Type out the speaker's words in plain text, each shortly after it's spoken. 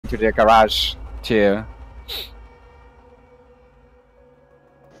to the garage too.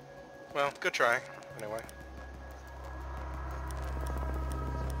 Well, good try, anyway.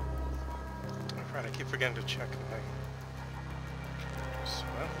 Oh, right, I keep forgetting to check my...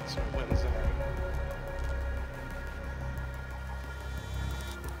 Well, that's what wins there.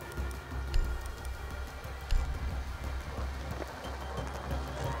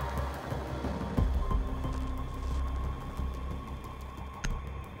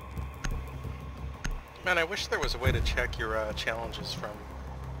 Man, I wish there was a way to check your challenges from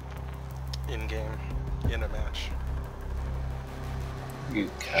in-game, in a match. You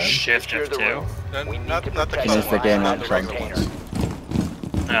can. Shift F2. Not the This is the game, not the trying. regular ones.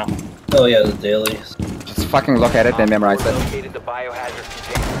 No. Oh yeah, the dailies. Just fucking look at it and memorize it. Located the biohazard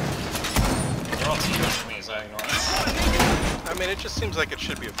container. They're all secrets for me, so I ignore it. I mean, it just seems like it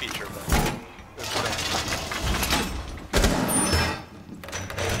should be a feature, but...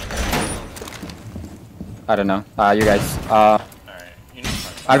 I don't know. You guys. Alright, you need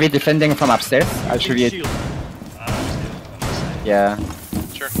to Are we defending from upstairs? Should we? Yeah.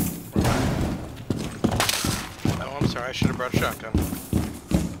 Sure. Oh, I'm sorry. I should have brought a shotgun.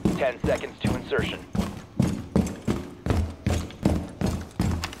 10 seconds to insertion.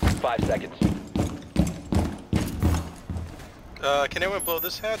 5 seconds. Can anyone blow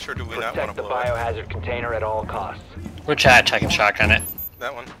this hatch, or do we not want Protect to the blow it? biohazard container at all costs. Which hatch? I can shotgun it.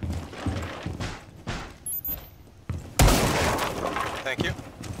 That one. Thank you.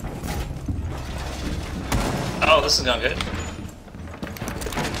 Oh, this is going good.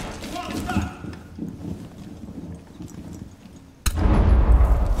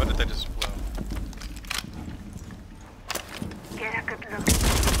 What did they just blow? Get a good look.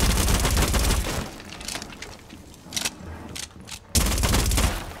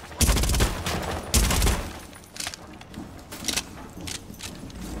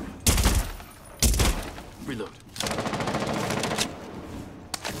 Reload.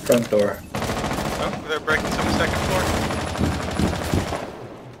 Front door. Oh, they're breaking some of the second floor.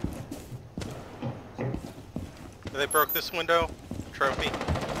 They broke this window. Trophy.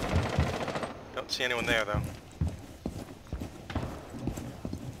 Don't see anyone there, though.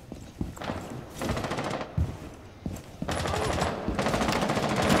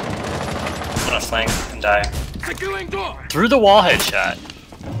 I'm gonna flank and die. Securing door. Through the wall headshot.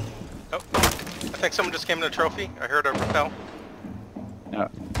 Oh, I think someone just came to the trophy. I heard a rappel. No.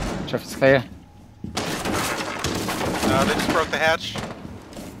 Traffic's clear. They just broke the hatch.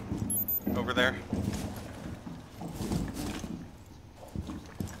 Over there.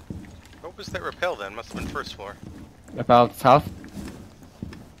 What was that rappel then? Must have been first floor. About south.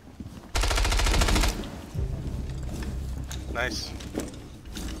 Nice.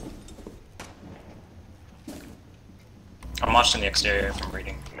 I'm watching the exterior from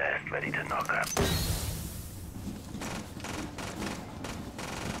reading. Nest ready to knock up.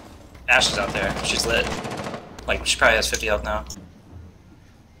 Ash is out there. She's lit. Like, she probably has 50 health now.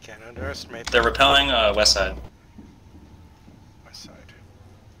 Can't underestimate They're repelling west side. west side.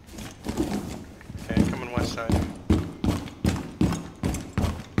 Okay, coming west side.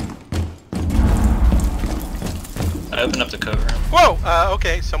 I opened up the code room. Whoa!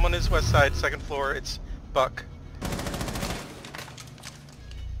 Okay, someone is west side, second floor. It's Buck.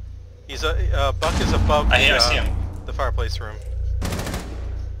 He's Buck is above I see him. the fireplace room.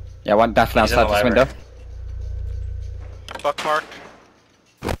 Yeah, one definitely He's in the outside this window. library. Buck marked.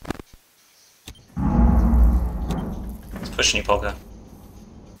 He's pushing you, Polka.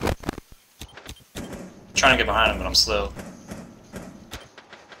 Trying to get behind him, but I'm slow.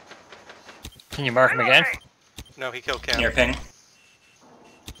 Can you mark him again? No, he killed Cam. Near ping.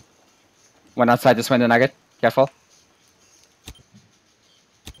 One outside this window, Nugget. Careful.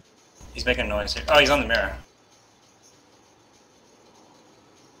 He's making noise here. Oh, he's on the mirror.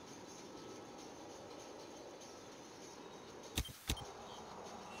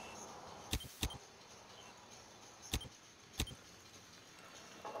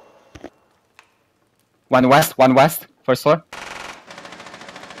 One west, first floor.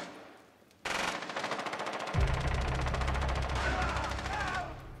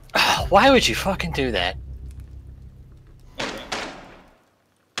 Why would you fucking do that? I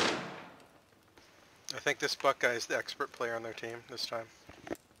think this Buck guy is the expert player on their team this time.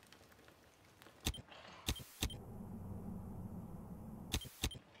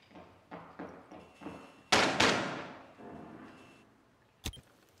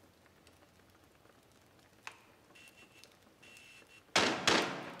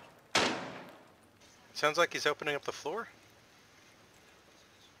 Sounds like he's opening up the floor.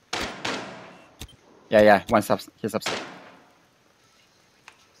 Yeah, he's upstairs.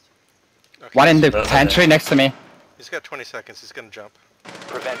 Okay, One in the Okay. pantry next to me. He's got 20 seconds. He's gonna jump.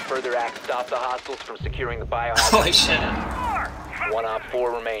 Prevent further acts. Stop the hostiles from securing the biohazard Holy shit. container. 1 op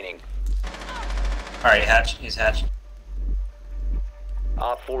 4 remaining. Alright, hatch. He's hatched.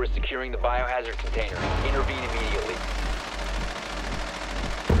 Op 4 is securing the biohazard container. Intervene immediately.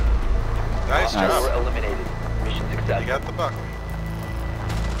 Nice Nice. job. 4 eliminated. Mission You successful. got the buck.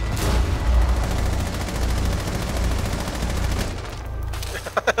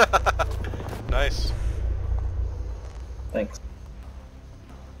 Nice. Thanks.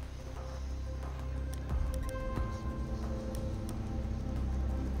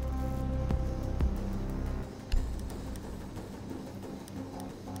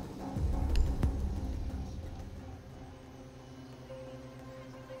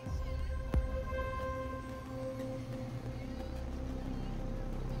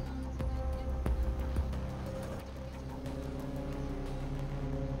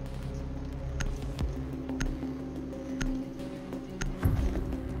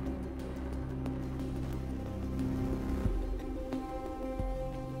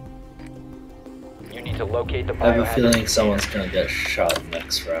 You need to locate the I have a biohazard feeling container. someone's gonna get shot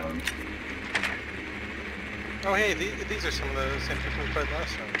next round. Oh hey, these are some of the same people we played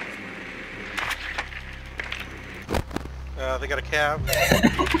last time. They got a cab.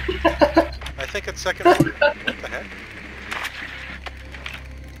 I think it's second floor. What the heck?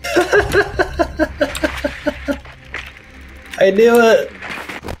 I knew it!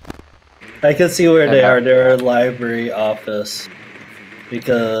 I can see where they Okay. are. They're in library office.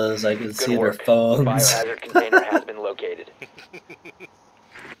 Because I can Good see work. their phones. Biohazard container has been located.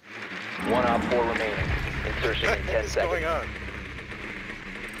 1 op 4 remaining. Insertion What in the 10 heck is going seconds.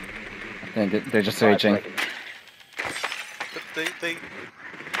 on? They're just 5 reaching. seconds. But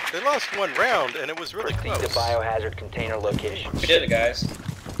they lost one round and it was really Proceed to close. biohazard container location. We did it, guys.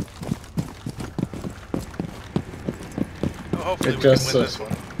 Oh, hopefully It we just can win this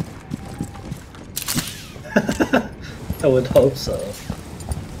one. I would hope so.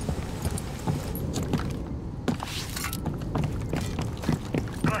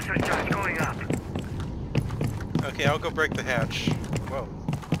 Cluster charge going up. Okay, I'll go break the hatch. Whoa.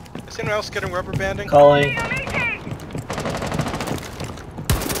 Is anyone else getting rubber banding? Calling.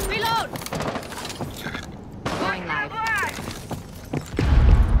 Reload! Going live.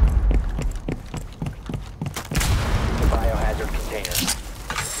 The biohazard container.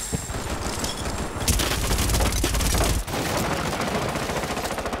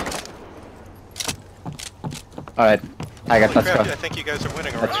 Alright. I guess Holy let's crap, go. I think you guys are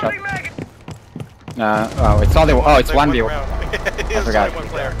winning Let's already. try. Oh, it's only. Oh, it's They one won view. round. It's I forgot. only one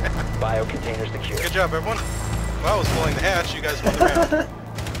player. Bio container secure. Good job, everyone. Well, I was pulling the hatch. You guys won the round.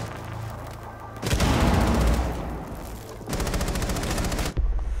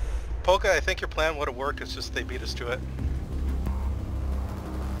 Polka, I think your plan would have worked. It's just they beat us to it.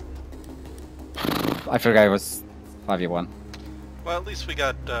 I forgot it was 5v1. Well, at least we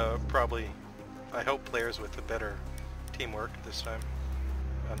got probably, I hope, players with a better teamwork this time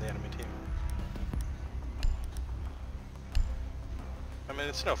on the enemy team. I mean,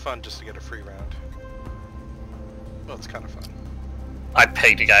 it's no fun just to get a free round. Well, it's kind of fun. I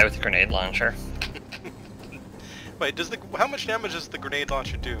pegged a guy with a grenade launcher. Wait, how much damage does the grenade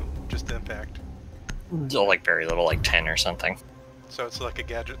launcher do? Just the impact. Oh, like very little, like 10 or something. So it's like a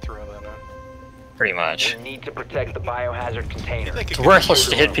gadget throw then, huh? Pretty much. We need to protect the biohazard You container. think it It's could be worthless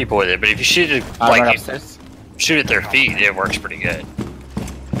to used hit alone? people with it, but if you shoot it, I like, run you upstairs. shoot at their feet, it works pretty good.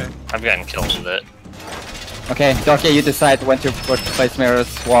 Okay. I've gotten kills with it. Okay, Donkey, you decide when to place mirrors,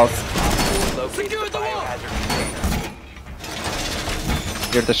 walls. Locate the biohazard container.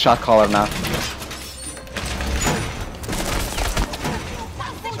 You're the shot caller now.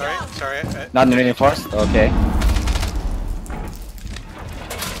 Sorry. Not reinforced? Okay.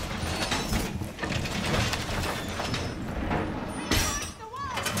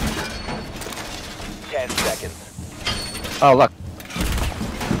 10 seconds. Oh, look.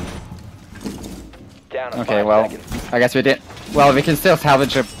 Down to Okay, 5 well, seconds. I guess we did. Well, we can still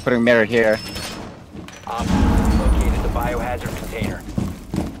salvage a putting mirror here. Op 4 located the biohazard container.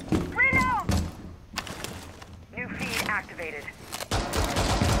 Reload! New feed activated.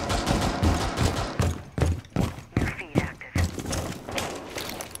 New feed active.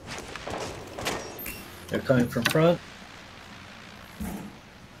 They're coming from front.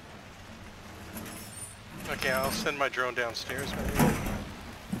 Okay, I'll send my drone downstairs maybe.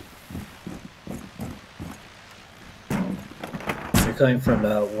 They're coming from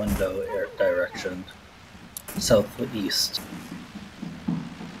that window direction. Southeast.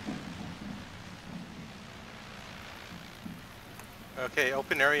 Okay,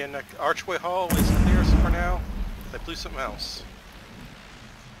 open area. Archway hall is clear for now. They blew something else.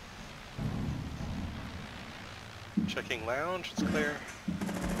 Checking lounge, it's clear.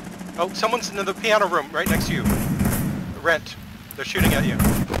 Oh, someone's in the piano room right next to you. Rent. They're shooting at you.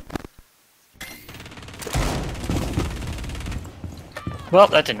 Well,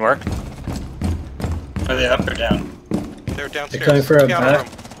 that didn't work. Are they up or down? They're downstairs. They're coming for a piano back.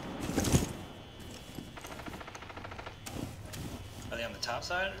 room. Are they on the top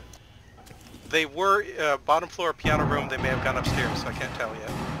side? They were bottom floor piano room. They may have gone upstairs, so I can't tell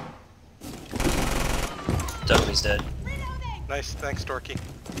yet. Dudley's dead. Nice, thanks, Dorky.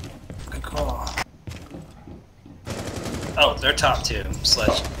 Good call. Oh, they're top two.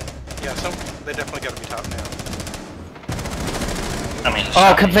 Sledge. Yeah, they definitely gotta be top now. I mean,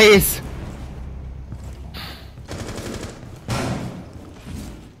 Oh, come please!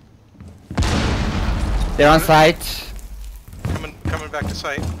 They're on site. Coming back to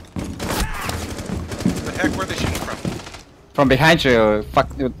site. The heck, where are they shooting from? From behind you. Fuck,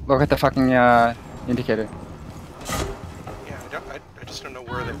 look at the fucking indicator. Yeah, I just don't know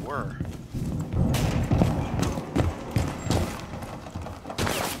where they were.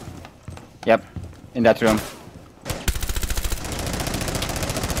 Yep, in that room.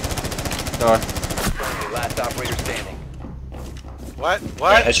 Door. Friendly, last operator standing. What? Yeah,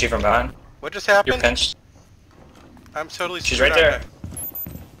 What? hit you from behind. What just You're happened? pinched. I'm totally She's screwed right there. up.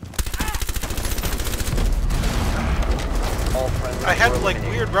 All friendly. I had were like eliminated.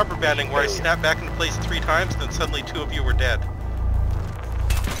 weird rubber banding where I snapped back into place 3 times, and then suddenly 2 of you were dead.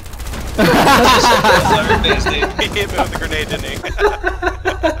 He hit me with a grenade, didn't he?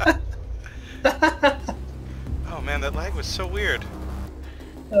 Oh man, that lag was so weird.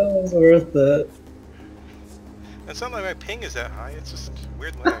 That was worth it. It's not like my ping is that high, it's just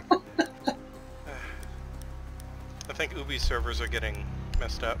weird lag. I think Ubi's servers are getting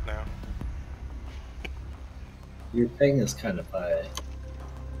messed up now. Your ping is kind of high.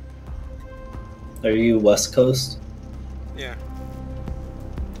 Are you West Coast? Yeah.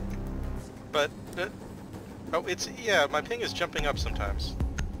 But, oh, yeah, my ping is jumping up sometimes.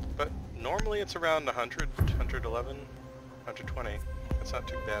 But normally it's around 100, 111, 120. That's not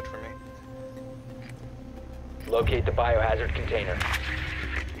too bad for me. Locate the biohazard container.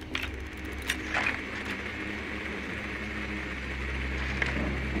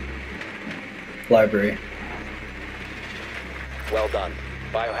 Library. Well done.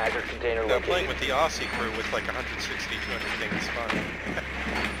 Biohazard container Now playing located. with the Aussie crew with like 160, 200 ping is fun.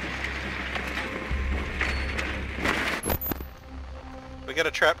 We got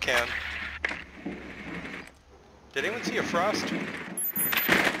a trap can. Did anyone see a frost?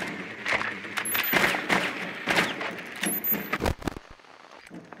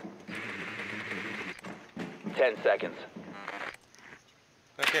 Ten seconds.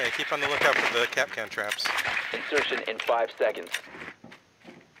 Okay, keep on the lookout for the cap can traps. Insertion in 5 seconds.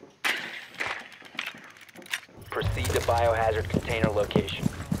 Proceed to biohazard container location.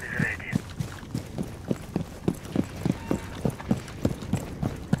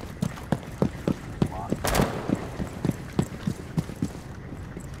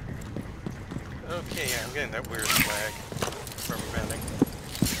 Okay, yeah, I'm getting that weird lag from banding.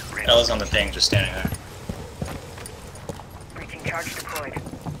 Ella's on the thing, just standing there. Breaching charge deployed.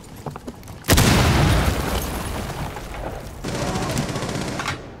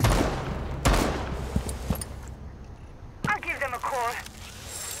 I'll give them a call.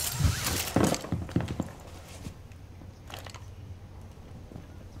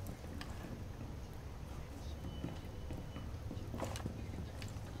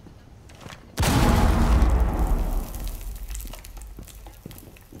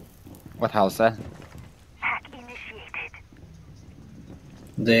 What house, eh? Hack initiated.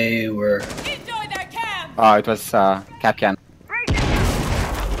 They were. Oh, it was cap can. Breaching.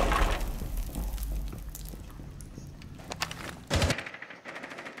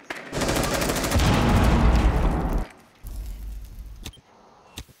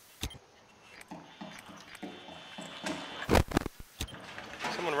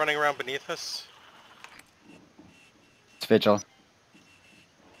 Someone running around beneath us? It's Vigil.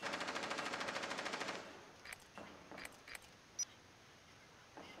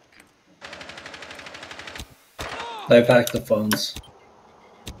 I've hacked the phones.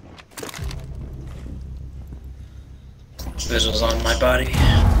 Vigil's on my body.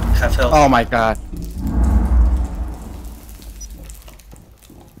 Half health. Oh my god.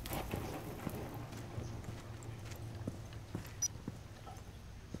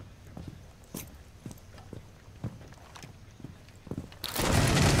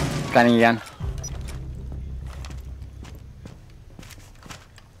 Scanning again.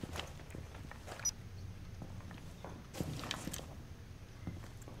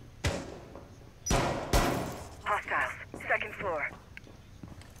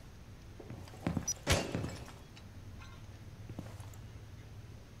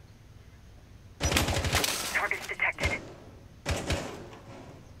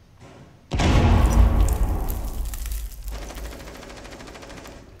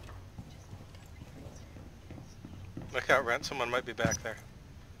 out, Rent. Someone might be back there.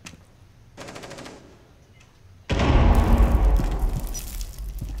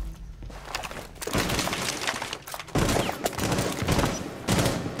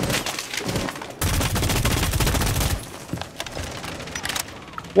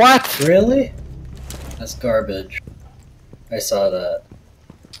 What? Really? That's garbage. I saw that.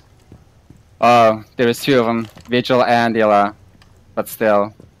 Oh, there was two of them, Vigil and Ila, but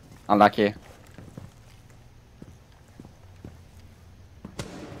still, unlucky.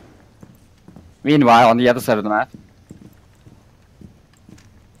 Meanwhile, on the other side of the map,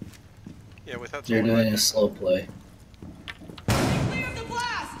 Yeah, without You're someone doing a slow play.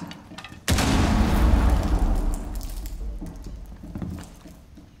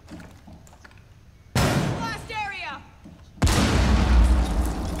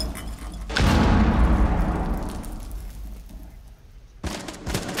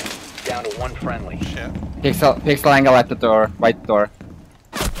 Down to one friendly. Shit. pixel angle at the door, right door.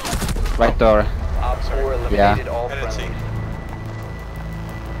 Right door. Op 4 eliminated Yeah. all I didn't see. friendlies.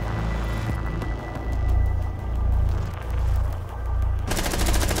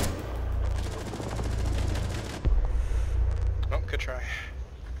 Oh, good try.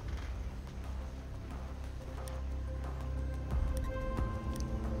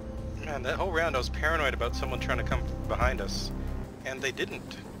 Man, that whole round I was paranoid about someone trying to come behind us, and they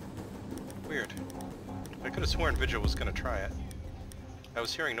didn't. Weird. I could have sworn Vigil was gonna try it. I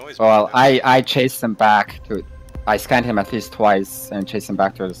was hearing noise. Well, behind him. I chased him back to. I scanned him at least twice and chased him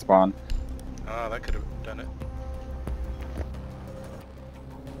back to the spawn. Oh, that could have done it.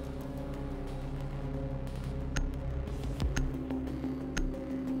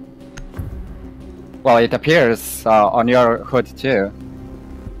 Well, it appears on your hood too.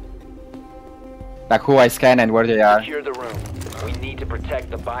 Like who I scan and where they are. Secure the room. We need to protect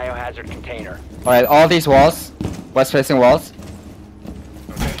the biohazard container. Alright, all these walls, west facing walls.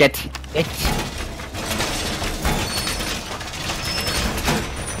 Get it.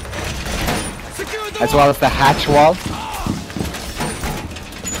 As well as the hatch wall.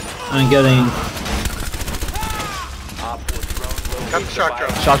 I'm getting. Op 4 drone Got the located shock the drone.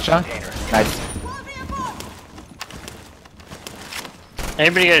 biohazard Shock shot? container. Nice.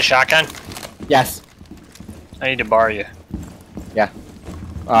 Anybody get a shotgun? Yes. I need to borrow you. Yeah.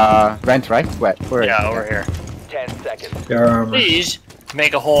 Rent, right? Where? Yeah, over here. 10 seconds. Your armor. Please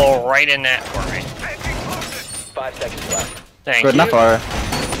make a hole right in that for me. 5 seconds left. Thank Good you. enough, or?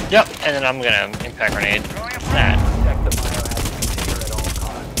 Yep, and then I'm gonna impact grenade that. Protect the biohazard container at all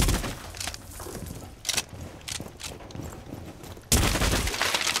costs.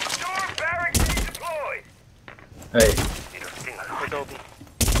 Storm barracks deployed. Hey, Hey, Golden.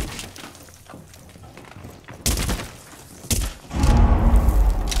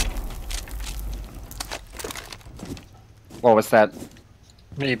 What was that?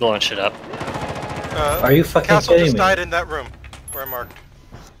 Me blowing shit up. are you fucking Castle kidding just me? died in that room where I marked.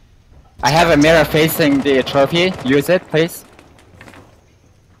 I have a mirror facing the trophy. Use it, please.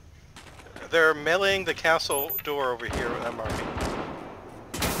 They're meleeing the castle door over here with that marking.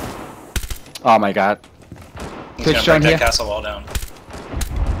 Oh my god. He's Twitch gonna drone break here. that castle wall down.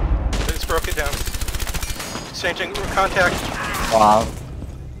 They just broke it down. Exchanging contact. Wow.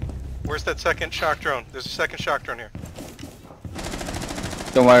 Where's that second shock drone? There's a second shock drone here.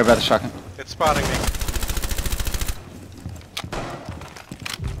 Don't worry about the shotgun. It's spotting me.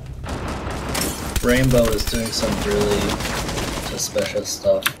 Rainbow is doing some really suspicious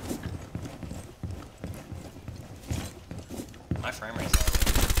stuff. My frame rate's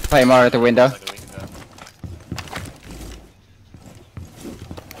low. Play more at the window. Like a week ago.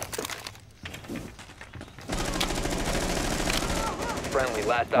 Friendly,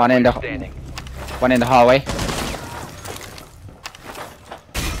 last One in operator the- standing. One in the hallway.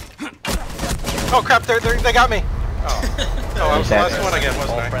 Oh crap! They got me. Oh, I was the last one again,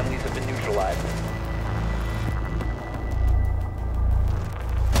 wasn't All I? friendlies have been neutralized.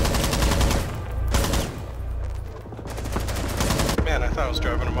 Man, I thought I was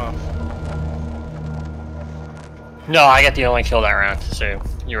driving them off. No, I got the only kill that round, so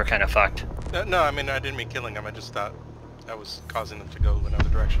you were kind of fucked. No, I mean I didn't mean killing them. I just thought I was causing them to go another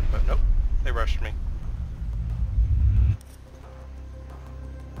direction. But nope, they rushed me.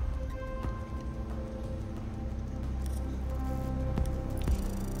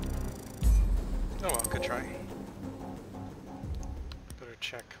 Oh well, good try. Better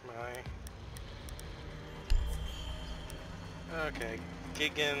check my... Okay,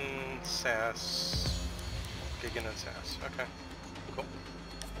 Gigan, Sass. Gigan and Sass. Okay, cool.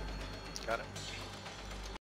 Got it.